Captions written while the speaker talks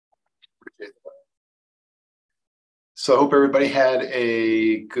So I hope everybody had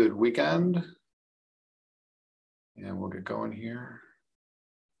a good weekend. And we'll get going here.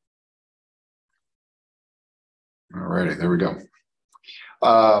 All righty, there we go.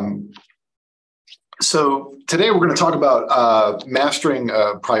 So today we're going to talk about mastering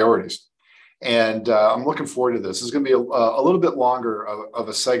priorities. And I'm looking forward to this. This is going to be a little bit longer of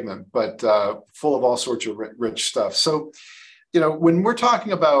a segment, but full of all sorts of rich stuff. So, when we're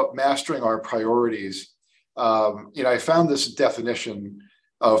talking about mastering our priorities, I found this definition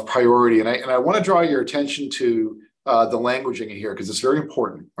of priority, and I want to draw your attention to the languaging here because it's very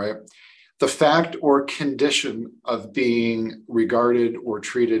important, right? The fact or condition of being regarded or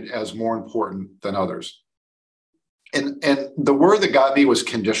treated as more important than others. And the word that got me was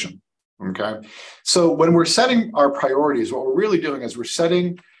condition. Okay. So when we're setting our priorities, what we're really doing is we're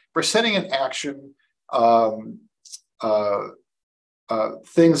setting an action,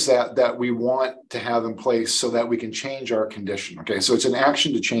 things that we want to have in place so that we can change our condition. Okay. So it's an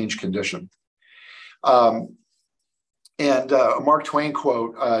action to change condition. And a Mark Twain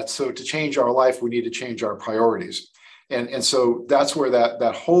quote, so to change our life, we need to change our priorities. And so that's where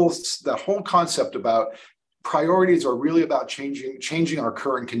that whole concept about priorities are really about changing our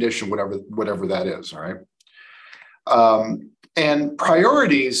current condition, whatever that is. All right. And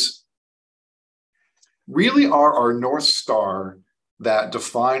priorities really are our North Star that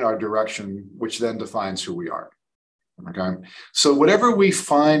define our direction, which then defines who we are. Okay. So whatever we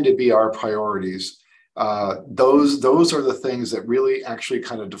find to be our priorities, those are the things that really actually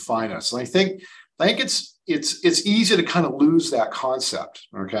kind of define us. And I think it's easy to kind of lose that concept.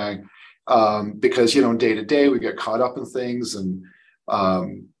 Okay. Because, day to day, we get caught up in things and,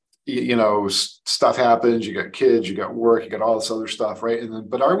 stuff happens, you got kids, you got work, you got all this other stuff. Right.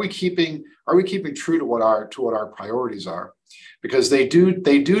 But are we keeping true to what our priorities are? Because they do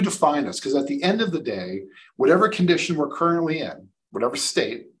define us. Because at the end of the day, whatever condition we're currently in, whatever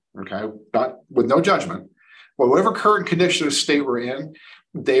state, okay, not with no judgment, but whatever current condition or state we're in,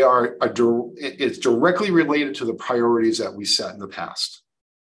 it's directly related to the priorities that we set in the past.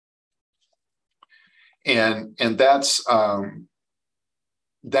 And that's why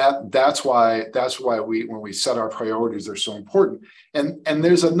when we set our priorities, they're so important. And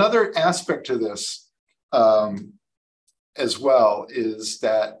there's another aspect to this as well, is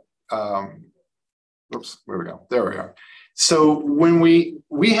that oops, where we go? There we are. So when we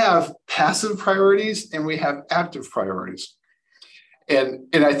have passive priorities and we have active priorities. And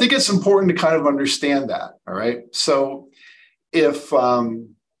I think it's important to kind of understand that. All right. So if I'll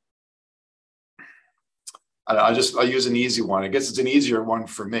use an easy one. I guess it's an easier one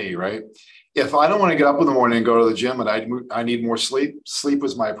for me, right? If I don't want to get up in the morning and go to the gym and I need more sleep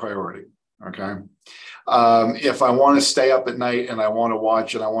is my priority. Okay. If I want to stay up at night and I want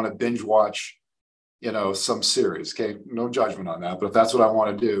to binge watch, some series, okay, no judgment on that, but if that's what I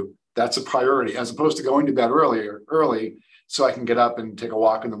want to do, that's a priority, as opposed to going to bed early so I can get up and take a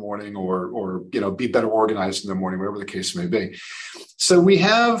walk in the morning or be better organized in the morning, whatever the case may be. So we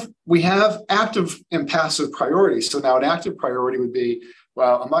have active and passive priorities. So now an active priority would be,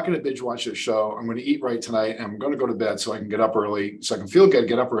 well, I'm not going to binge watch this show. I'm going to eat right tonight and I'm going to go to bed so I can get up early, so I can feel good,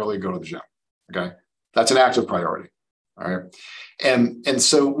 get up early, go to the gym. Okay. That's an active priority. All right. And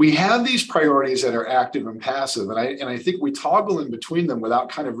so we have these priorities that are active and passive. And I think we toggle in between them without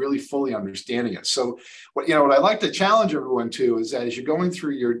kind of really fully understanding it. So what I like to challenge everyone to is that as you're going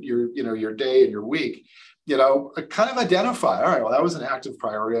through your day and your week, kind of identify, all right, well, that was an active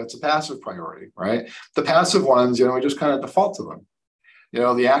priority. That's a passive priority, right? The passive ones, we just kind of default to them.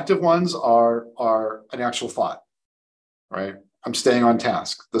 The active ones are an actual thought, right? I'm staying on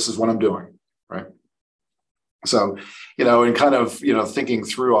task. This is what I'm doing, right? So, and kind of, thinking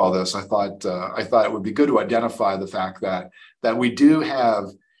through all this, I thought it would be good to identify the fact that we do have,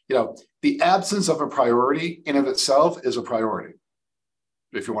 the absence of a priority in of itself is a priority,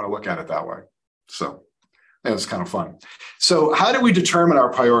 if you want to look at it that way. So it was kind of fun. So how do we determine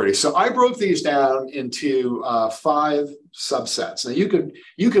our priorities? So I broke these down into 5 subsets. Now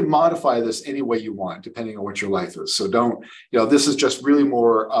you could modify this any way you want, depending on what your life is. So don't, this is just really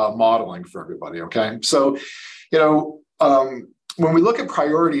more modeling for everybody. Okay. So, when we look at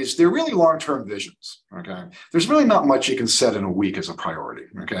priorities, they're really long-term visions. Okay. There's really not much you can set in a week as a priority.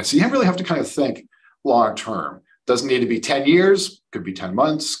 Okay. So you really have to kind of think long-term. Doesn't need to be 10 years, could be 10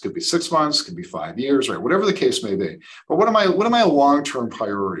 months, could be 6 months, could be 5 years, right? Whatever the case may be. But what are my long-term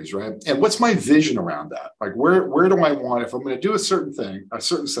priorities, right? And what's my vision around that? Like where do I want, if I'm going to do a certain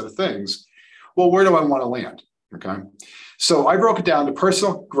set of things, well, where do I want to land? Okay. So I broke it down to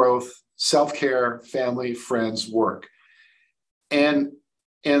personal growth, self-care, family, friends, work. And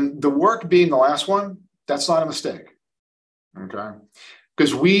the work being the last one, that's not a mistake. Okay.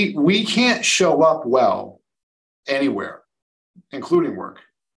 Because we can't show up well anywhere, including work,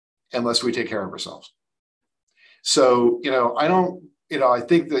 unless we take care of ourselves. So, I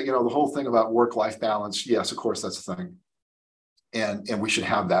think that, the whole thing about work-life balance, yes, of course, that's a thing. And we should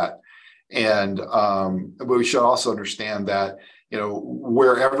have that. But we should also understand that,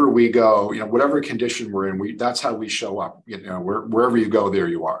 wherever we go, whatever condition we're in, that's how we show up, wherever you go, there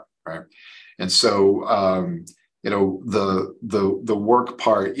you are. Right. And so, the work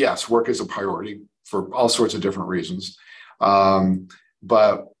part, yes, work is a priority for all sorts of different reasons.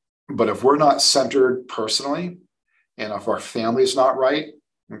 But if we're not centered personally, and if our family is not right,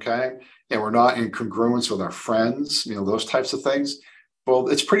 okay, and we're not in congruence with our friends, those types of things, well,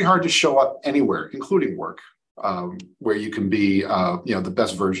 it's pretty hard to show up anywhere, including work, where you can be, the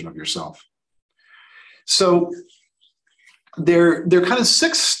best version of yourself. So there are kind of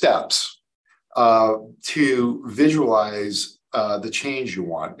 6 steps to visualize the change you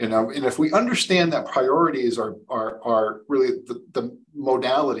want. And if we understand that priorities are really the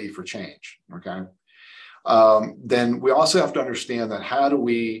modality for change, okay, then we also have to understand that how do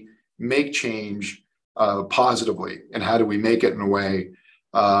we make change positively, and how do we make it in a way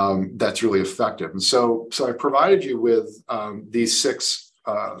that's really effective. And so I provided you with these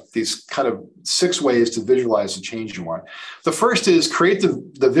kind of 6 ways to visualize the change you want. The first is create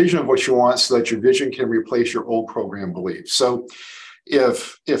the vision of what you want so that your vision can replace your old program beliefs. So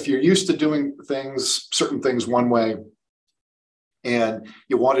if you're used to doing certain things one way, and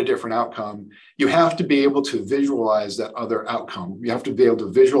you want a different outcome, you have to be able to visualize that other outcome. You have to be able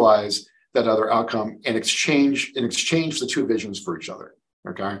to visualize that other outcome and exchange the 2 visions for each other.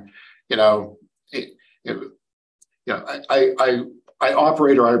 Okay, I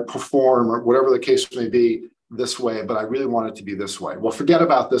operate or I perform or whatever the case may be this way, but I really want it to be this way. Well, forget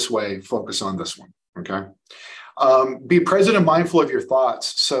about this way. Focus on this one. Okay. Be present and mindful of your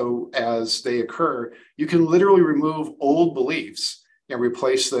thoughts. So as they occur, you can literally remove old beliefs and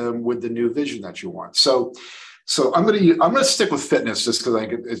replace them with the new vision that you want. So I'm going to stick with fitness just because I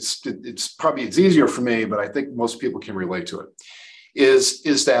think it's easier for me, but I think most people can relate to it.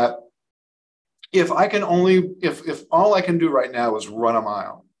 Is that if all I can do right now is run a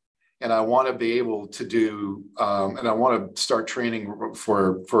mile, and I want to be able to do, and I want to start training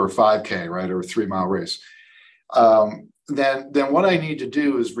for a 5K, right, or a 3-mile race. Then what I need to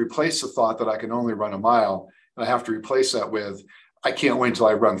do is replace the thought that I can only run a mile, and I have to replace that with, I can't wait until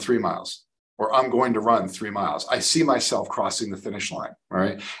I run 3 miles, or I'm going to run 3 miles. I see myself crossing the finish line,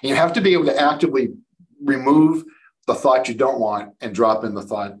 right? And you have to be able to actively remove the thought you don't want and drop in the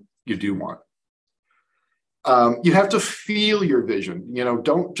thought you do want. You have to feel your vision.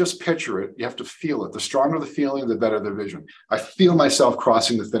 Don't just picture it. You have to feel it. The stronger the feeling, the better the vision. I feel myself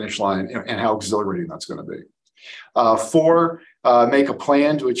crossing the finish line, and how exhilarating that's going to be. 4, make a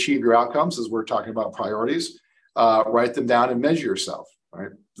plan to achieve your outcomes, as we're talking about priorities. Write them down and measure yourself,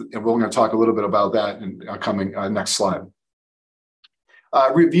 right? And we're going to talk a little bit about that in coming next slide.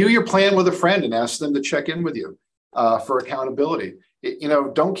 Review your plan with a friend and ask them to check in with you for accountability.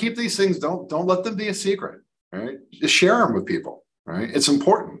 Don't keep these things. Don't let them be a secret, right? Just share them with people, right? It's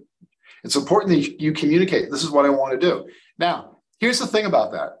important. It's important that you communicate. This is what I want to do. Now, here's the thing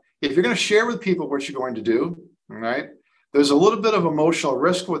about that. If you're going to share with people what you're going to do, all right, there's a little bit of emotional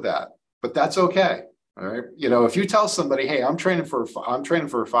risk with that, but that's okay. All right. If you tell somebody, hey, I'm training for a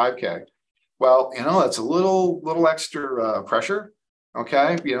 5K, well, that's a little extra pressure.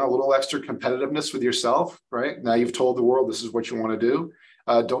 Okay. A little extra competitiveness with yourself, right? Now you've told the world this is what you want to do.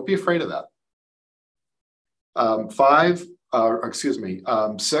 Don't be afraid of that.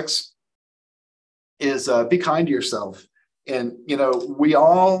 6 is be kind to yourself. And, we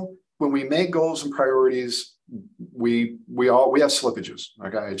all, when we make goals and priorities, we have slippages.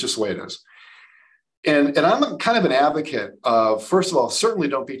 Okay. It's just the way it is. And I'm kind of an advocate of, first of all, certainly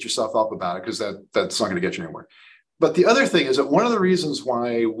don't beat yourself up about it, because that's not going to get you anywhere. But the other thing is that one of the reasons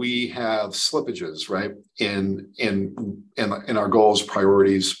why we have slippages, right, in our goals,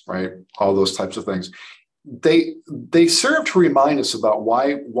 priorities, right, all those types of things, they serve to remind us about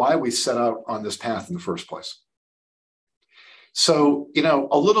why we set out on this path in the first place. So,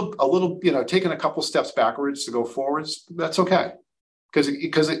 a little, taking a couple steps backwards to go forwards, that's okay, because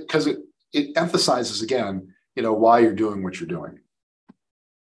it emphasizes again, why you're doing what you're doing.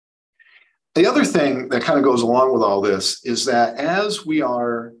 The other thing that kind of goes along with all this is that as we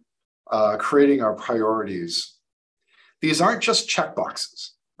are creating our priorities, these aren't just check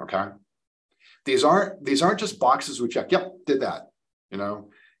boxes, okay? These aren't just boxes we check. Yep, did that.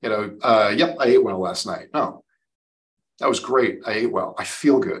 Yep, I ate well last night. No, that was great. I ate well. I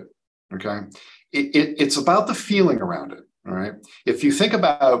feel good. Okay, it's about the feeling around it. All right. If you think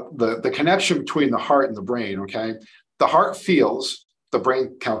about the connection between the heart and the brain, okay, the heart feels, the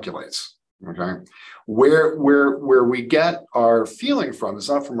brain calculates. Okay. Where we get our feeling from is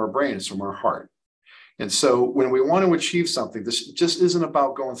not from our brain, it's from our heart. And so when we want to achieve something, this just isn't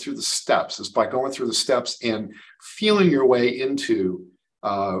about going through the steps. It's by going through the steps and feeling your way into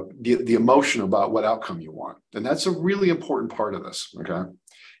the emotion about what outcome you want. And that's a really important part of this. Okay.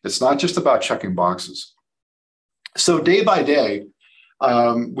 It's not just about checking boxes. So day by day,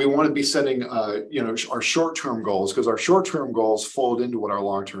 we want to be setting, our short-term goals, because our short-term goals fold into what our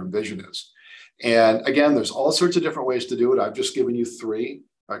long-term vision is. And again, there's all sorts of different ways to do it. I've just given you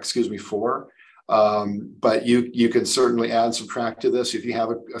four. But you can certainly add and subtract to this. If you have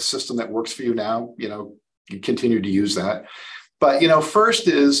a system that works for you now, you continue to use that. But, first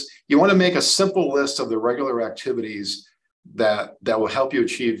is you want to make a simple list of the regular activities that will help you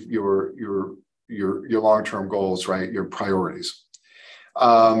achieve your long-term goals, right? Your priorities.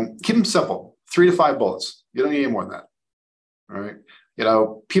 Keep them simple, 3 to 5 bullets. You don't need any more than that. All right.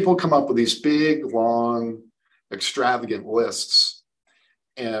 People come up with these big, long, extravagant lists,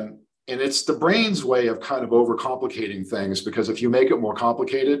 and it's the brain's way of kind of overcomplicating things, because if you make it more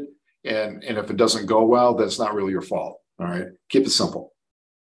complicated and if it doesn't go well, that's not really your fault. All right. Keep it simple.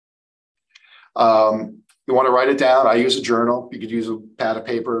 You want to write it down. I use a journal. You could use a pad of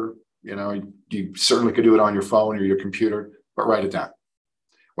paper. You certainly could do it on your phone or your computer, but write it down.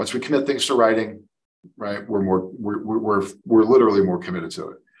 Once we commit things to writing, right, we're literally more committed to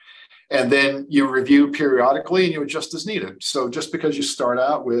it. And then you review periodically and you adjust as needed. So just because you start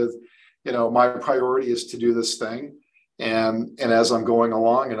out with, my priority is to do this thing, and as I'm going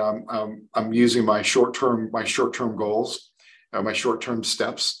along and I'm using my short-term goals, my short-term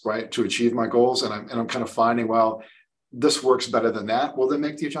steps, right, to achieve my goals, and I'm kind of finding, well, this works better than that. Well, then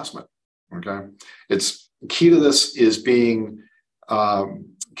make the adjustment. Okay. It's key to this is being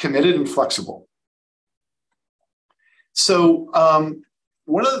committed and flexible. So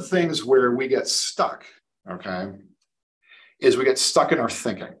one of the things where we get stuck, okay, is we get stuck in our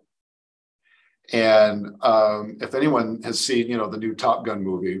thinking. And if anyone has seen, the new Top Gun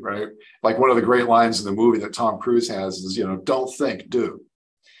movie, right? Like one of the great lines in the movie that Tom Cruise has is, don't think, do.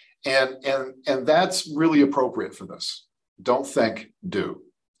 And that's really appropriate for this. Don't think, do.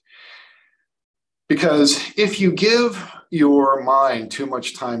 Because if you give your mind too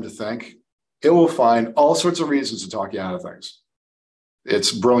much time to think, it will find all sorts of reasons to talk you out of things.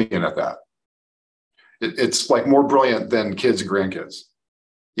 It's brilliant at that. It's like more brilliant than kids and grandkids.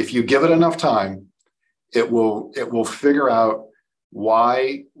 If you give it enough time, it will figure out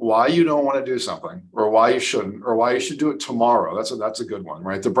why you don't want to do something, or why you shouldn't, or why you should do it tomorrow. That's a good one,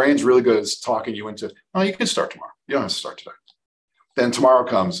 right? The brain's really good at talking you into, oh, you can start tomorrow. You don't have to start today. Then tomorrow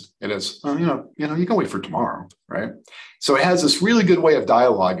comes and it's, oh, you can wait for tomorrow, right? So it has this really good way of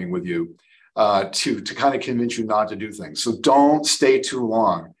dialoguing with you to kind of convince you not to do things. So don't stay too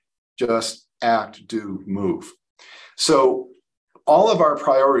long. Just act, do, move. So all of our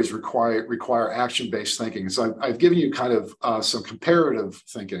priorities require action-based thinking. So I've given you kind of some comparative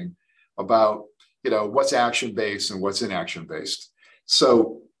thinking about, what's action-based and what's inaction-based.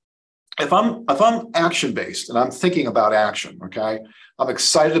 So if I'm action-based and I'm thinking about action, okay, I'm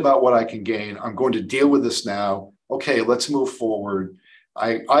excited about what I can gain. I'm going to deal with this now. Okay, let's move forward.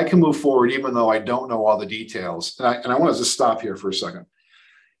 I can move forward even though I don't know all the details. And I want to just stop here for a second.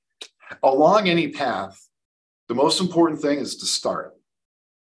 Along any path, the most important thing is to start.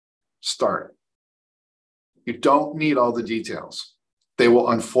 Start. You don't need all the details. They will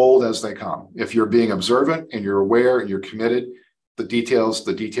unfold as they come. If you're being observant and you're aware and you're committed, the details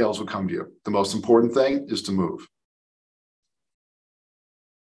will come to you. The most important thing is to move.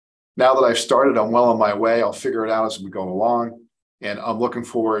 Now that I've started, I'm well on my way. I'll figure it out as we go along, and I'm looking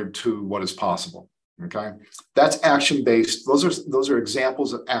forward to what is possible. Okay, that's action-based. Those are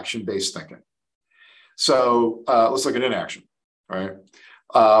examples of action-based thinking. So let's look at inaction. Right,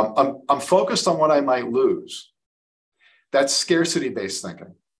 I'm focused on what I might lose. That's scarcity-based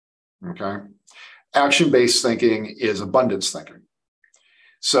thinking. Okay, action-based thinking is abundance thinking.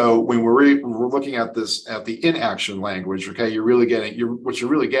 So when we're looking at this at the inaction language, okay, what you're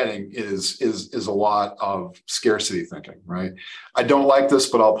really getting is a lot of scarcity thinking, right? I don't like this,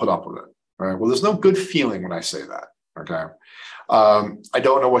 but I'll put up with it. Right. Well, there's no good feeling when I say that. Okay. I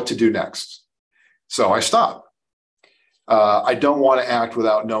don't know what to do next, so I stop. I don't want to act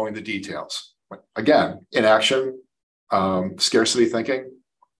without knowing the details. Again, inaction, scarcity thinking.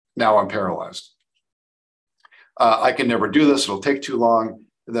 Now I'm paralyzed. I can never do this. It'll take too long.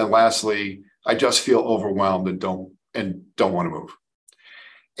 And then lastly, I just feel overwhelmed and don't want to move.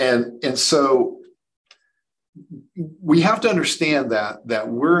 And so we have to understand that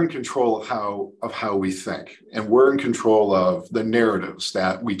we're in control of how we think, and we're in control of the narratives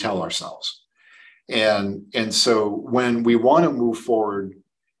that we tell ourselves. And so when we want to move forward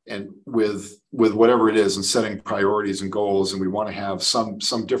and with whatever it is and setting priorities and goals, and we want to have some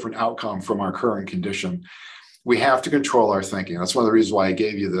different outcome from our current condition, we have to control our thinking. That's one of the reasons why I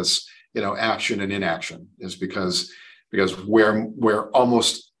gave you this, action and inaction, is because where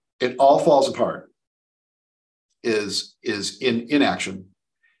almost it all falls apart is in inaction.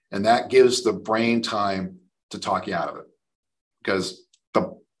 And that gives the brain time to talk you out of it, because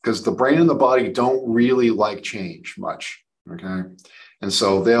the brain and the body don't really like change much. Okay. And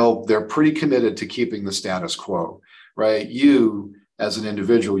so they're pretty committed to keeping the status quo, right? You as an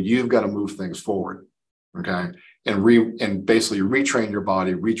individual, you've got to move things forward. Okay. And basically retrain your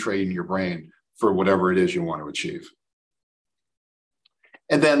body, retrain your brain for whatever it is you want to achieve.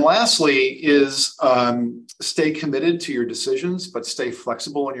 And then lastly is stay committed to your decisions, but stay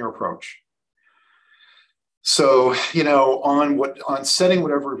flexible in your approach. So, on setting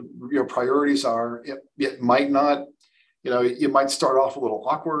whatever your priorities are, it might not, you might start off a little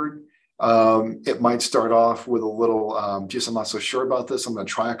awkward. It might start off with a little, geez, I'm not so sure about this. I'm going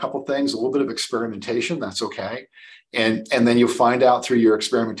to try a couple things, a little bit of experimentation. That's okay. And then you'll find out through your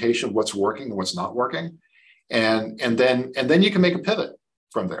experimentation what's working and what's not working. And then you can make a pivot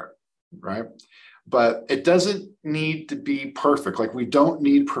from there, right? But it doesn't need to be perfect. Like, we don't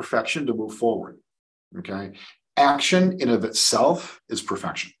need perfection to move forward, okay? Action in of itself is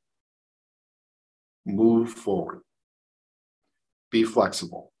perfection. Move forward. Be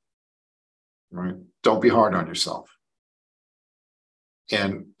flexible, right? Don't be hard on yourself.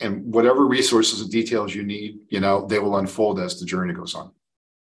 And whatever resources and details you need, they will unfold as the journey goes on.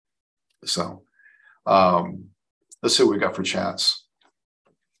 So let's see what we got for chats.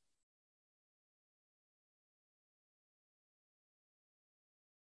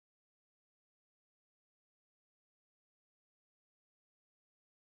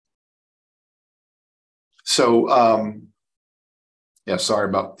 So, yeah, sorry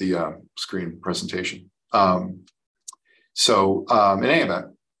about the screen presentation. In any event,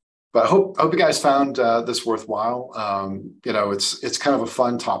 but I hope you guys found this worthwhile. It's kind of a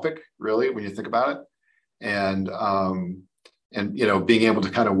fun topic, really, when you think about it, and being able to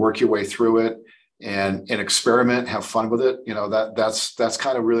kind of work your way through it and experiment, have fun with it. That's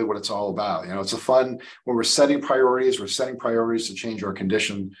kind of really what it's all about. It's a fun when we're setting priorities. We're setting priorities to change our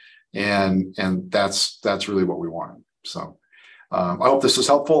condition. And that's really what we want. So I hope this was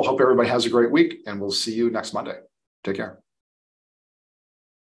helpful. Hope everybody has a great week, and we'll see you next Monday. Take care.